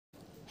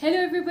Hello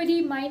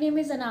everybody, my name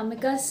is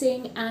Anamika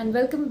Singh and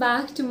welcome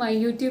back to my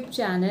YouTube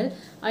channel.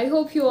 I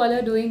hope you all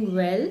are doing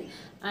well,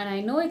 and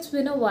I know it's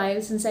been a while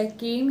since I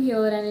came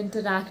here and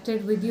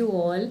interacted with you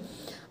all,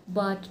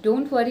 but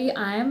don't worry,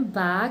 I am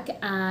back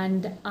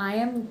and I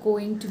am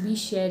going to be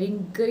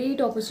sharing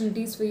great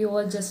opportunities for you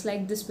all just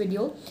like this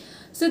video.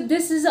 So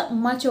this is a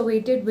much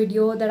awaited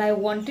video that I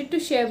wanted to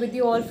share with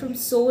you all from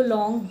so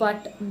long,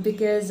 but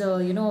because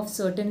of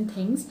certain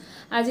things,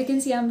 as you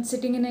can see, I'm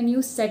sitting in a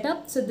new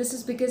setup. So this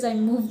is because I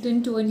moved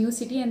into a new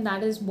city, and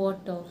that is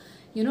what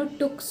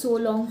took so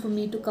long for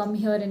me to come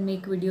here and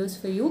make videos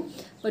for you.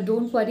 But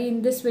don't worry,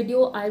 in this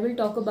video I will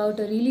talk about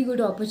a really good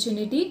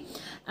opportunity,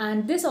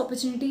 and this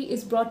opportunity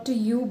is brought to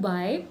you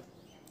by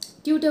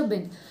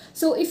Tutorbin.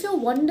 So if you're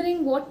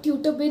wondering what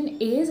Tutorbin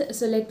is,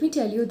 so let me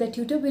tell you that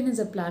Tutorbin is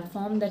a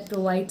platform that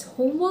provides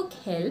homework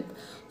help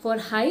for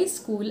high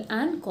school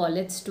and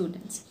college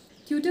students.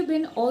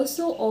 Tutorbin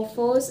also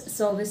offers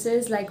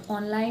services like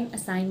online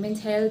assignment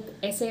help,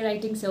 essay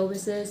writing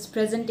services,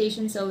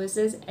 presentation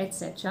services,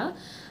 etc.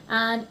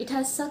 And it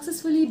has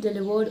successfully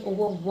delivered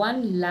over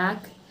 1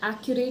 lakh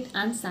accurate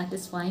and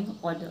satisfying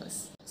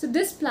orders. So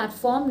this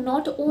platform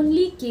not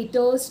only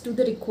caters to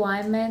the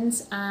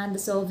requirements and the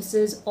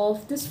services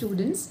of the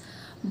students,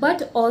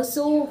 but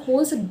also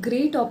holds a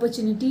great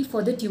opportunity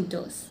for the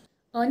tutors.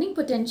 Earning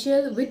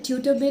potential with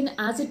Tutorbin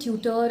as a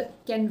tutor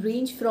can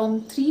range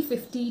from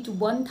 350 to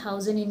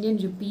 1000 Indian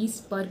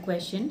rupees per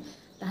question.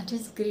 That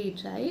is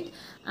great, right?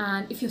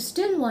 And if you're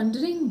still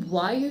wondering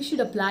why you should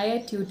apply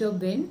at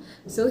Tutorbin,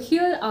 so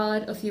here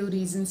are a few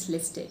reasons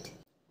listed.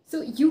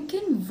 So you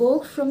can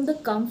work from the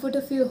comfort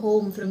of your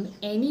home from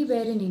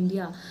anywhere in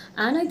India,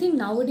 and I think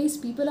nowadays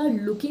people are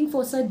looking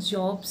for such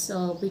jobs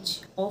which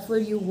offer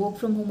you work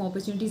from home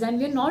opportunities, and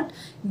we are not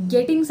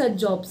getting such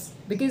jobs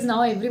because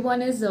now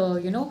everyone is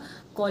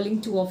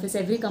calling to office.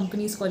 Every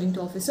company is calling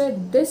to office. So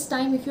at this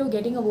time, if you're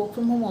getting a work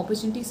from home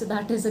opportunity, so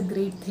that is a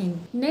great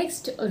thing.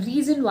 Next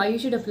reason why you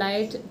should apply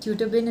at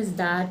Tutorbin is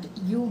that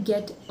you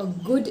get a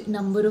good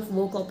number of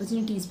work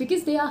opportunities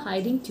because they are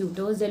hiring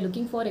tutors. They're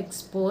looking for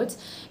experts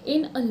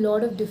in a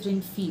lot of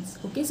different fields.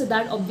 Okay, so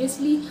that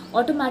obviously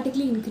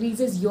automatically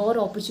increases your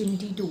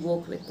opportunity to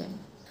work with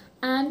them.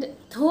 And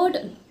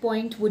third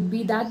point would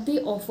be that they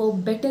offer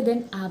better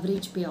than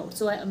average payout.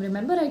 So I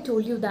remember I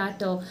told you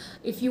that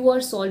if you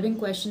are solving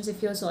questions,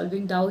 if you are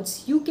solving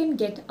doubts, you can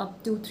get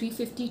up to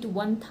 350 to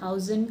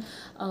 1000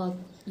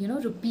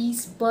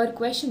 rupees per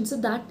question. So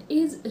that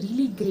is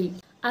really great.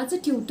 As a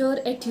tutor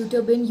at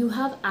Tutorbin, you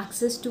have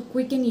access to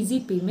quick and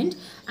easy payment,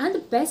 and the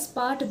best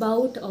part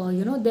about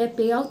their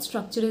payout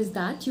structure is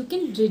that you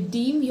can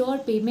redeem your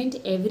payment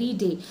every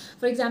day.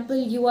 For example,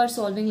 you are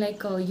solving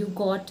you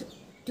got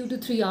 2 to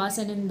 3 hours,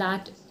 and in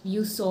that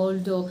you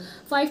solved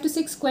 5 to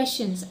 6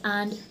 questions,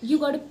 and you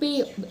got to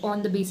pay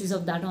on the basis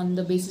of that, on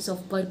the basis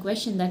of per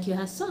question that you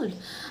have solved.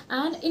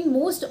 And in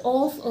most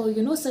of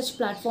such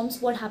platforms,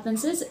 what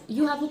happens is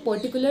you have a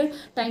particular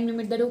time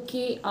limit that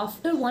okay,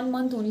 after 1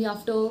 month only,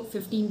 after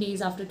 15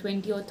 days, after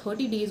 20 or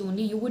 30 days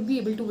only, you would be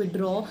able to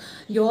withdraw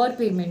your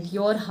payment,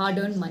 your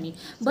hard-earned money.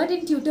 But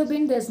in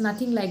Tutorbin, there's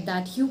nothing like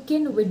that. You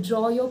can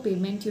withdraw your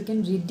payment, you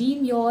can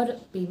redeem your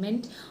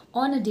payment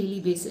on a daily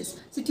basis.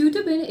 So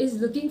Tutorbin is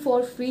looking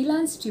for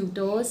freelance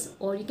tutors,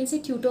 or you can say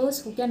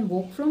tutors who can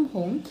work from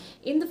home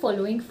in the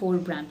following 4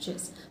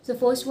 branches. So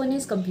first one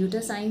is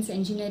computer science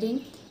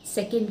engineering,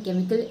 second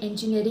chemical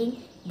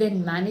engineering,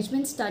 then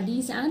management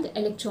studies, and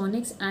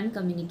electronics and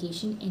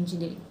communication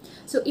engineering.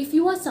 So if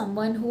you are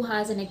someone who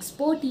has an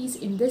expertise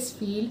in this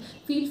field,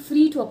 feel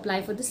free to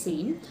apply for the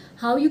same.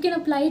 How you can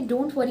apply it,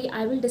 don't worry,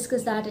 I will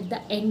discuss that at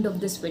the end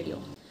of this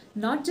video.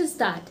 Not just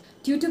that,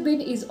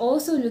 Tutorbin is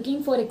also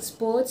looking for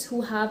experts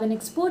who have an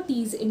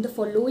expertise in the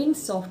following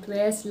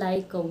softwares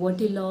like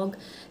Verilog,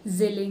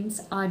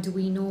 Xilinx,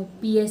 Arduino,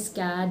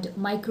 PSCAD,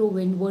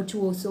 Microwind,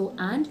 Virtuoso,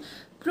 and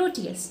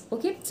Proteus.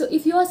 Okay, so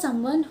if you are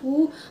someone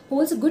who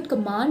holds a good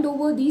command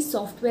over these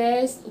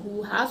softwares,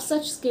 who have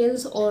such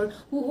skills, or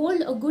who hold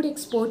a good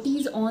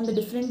expertise on the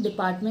different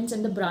departments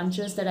and the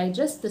branches that I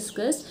just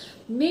discussed,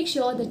 make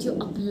sure that you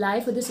apply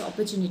for this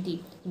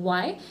opportunity.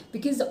 Why?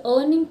 Because the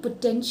earning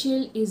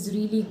potential is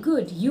really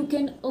good. You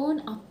can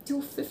earn up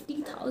to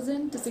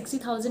 50,000 to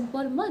 60,000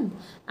 per month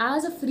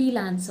as a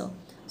freelancer.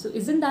 So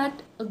isn't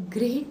that a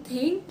great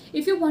thing?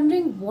 If you're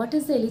wondering what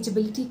is the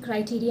eligibility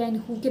criteria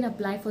and who can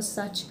apply for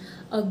such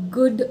a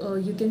good,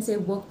 you can say,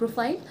 work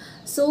profile.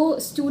 So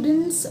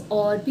students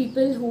or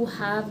people who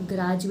have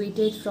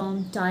graduated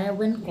from Tier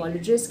 1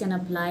 colleges can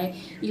apply.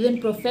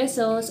 Even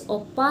professors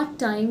or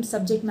part-time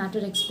subject matter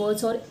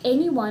experts or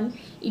anyone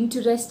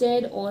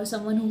interested or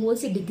someone who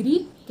holds a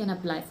degree can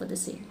apply for the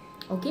same.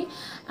 Okay,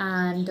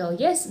 and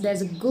yes,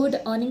 there's a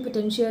good earning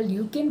potential.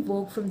 You can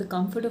work from the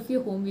comfort of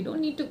your home. You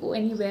don't need to go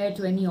anywhere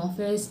to any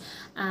office,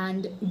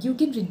 and you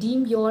can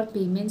redeem your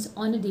payments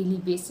on a daily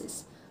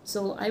basis.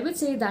 So I would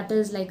say that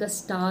is like a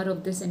star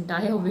of this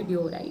entire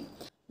video, right?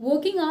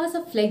 Working hours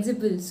are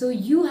flexible, so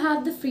you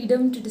have the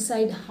freedom to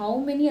decide how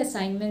many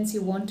assignments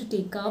you want to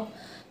take up.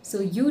 So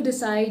you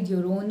decide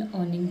your own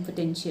earning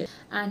potential.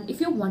 And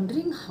if you're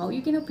wondering how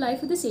you can apply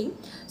for the same,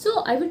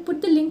 so I will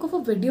put the link of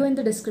a video in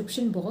the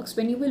description box.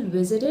 When you will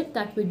visit it,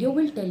 that video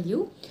will tell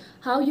you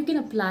how you can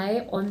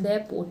apply on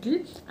their portal,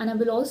 and I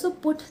will also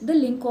put the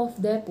link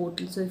of their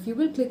portal. So if you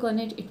will click on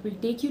it, it will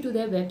take you to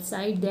their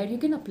website. There you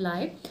can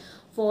apply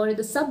for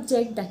the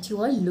subject that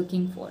you are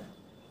looking for.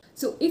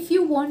 So if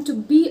you want to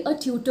be a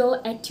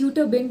tutor at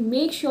Tutorbin,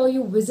 make sure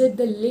you visit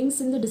the links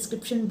in the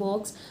description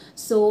box.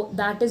 So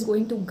that is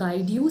going to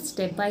guide you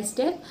step by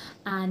step.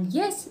 And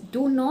yes,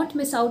 do not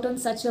miss out on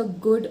such a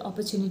good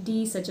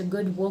opportunity, such a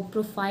good work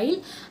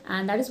profile.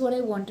 And that is what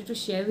I wanted to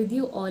share with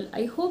you all.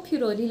 I hope you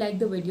really liked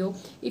the video.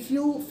 If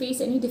you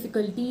face any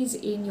difficulties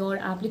in your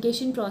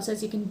application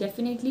process, you can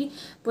definitely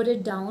put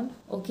it down,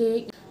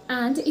 okay?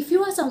 And if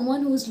you are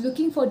someone who's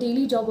looking for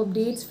daily job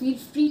updates, feel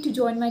free to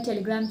join my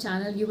Telegram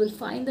channel. You will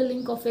find the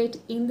link of it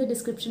in the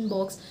description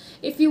box.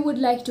 If you would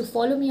like to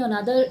follow me on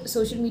other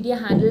social media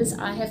handles,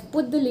 I have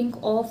put the link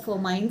of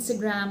my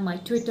Instagram, my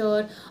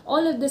Twitter,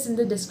 all of this in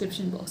the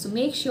description box. So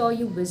make sure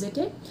you visit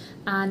it.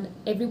 And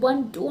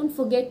everyone, don't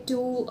forget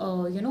to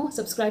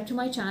subscribe to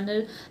my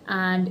channel.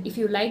 And if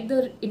you like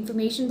the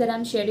information that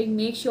I'm sharing,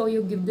 make sure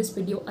you give this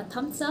video a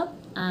thumbs up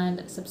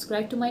and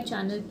subscribe to my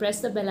channel.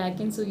 Press the bell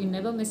icon so you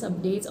never miss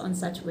updates on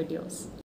such videos.